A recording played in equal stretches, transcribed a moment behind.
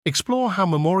Explore how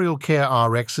Memorial Care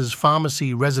RX's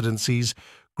pharmacy residencies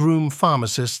groom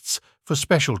pharmacists for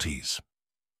specialties.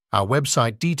 Our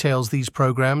website details these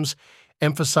programs,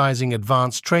 emphasizing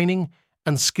advanced training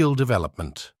and skill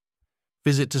development.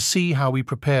 Visit to see how we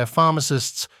prepare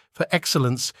pharmacists for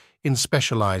excellence in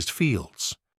specialized fields.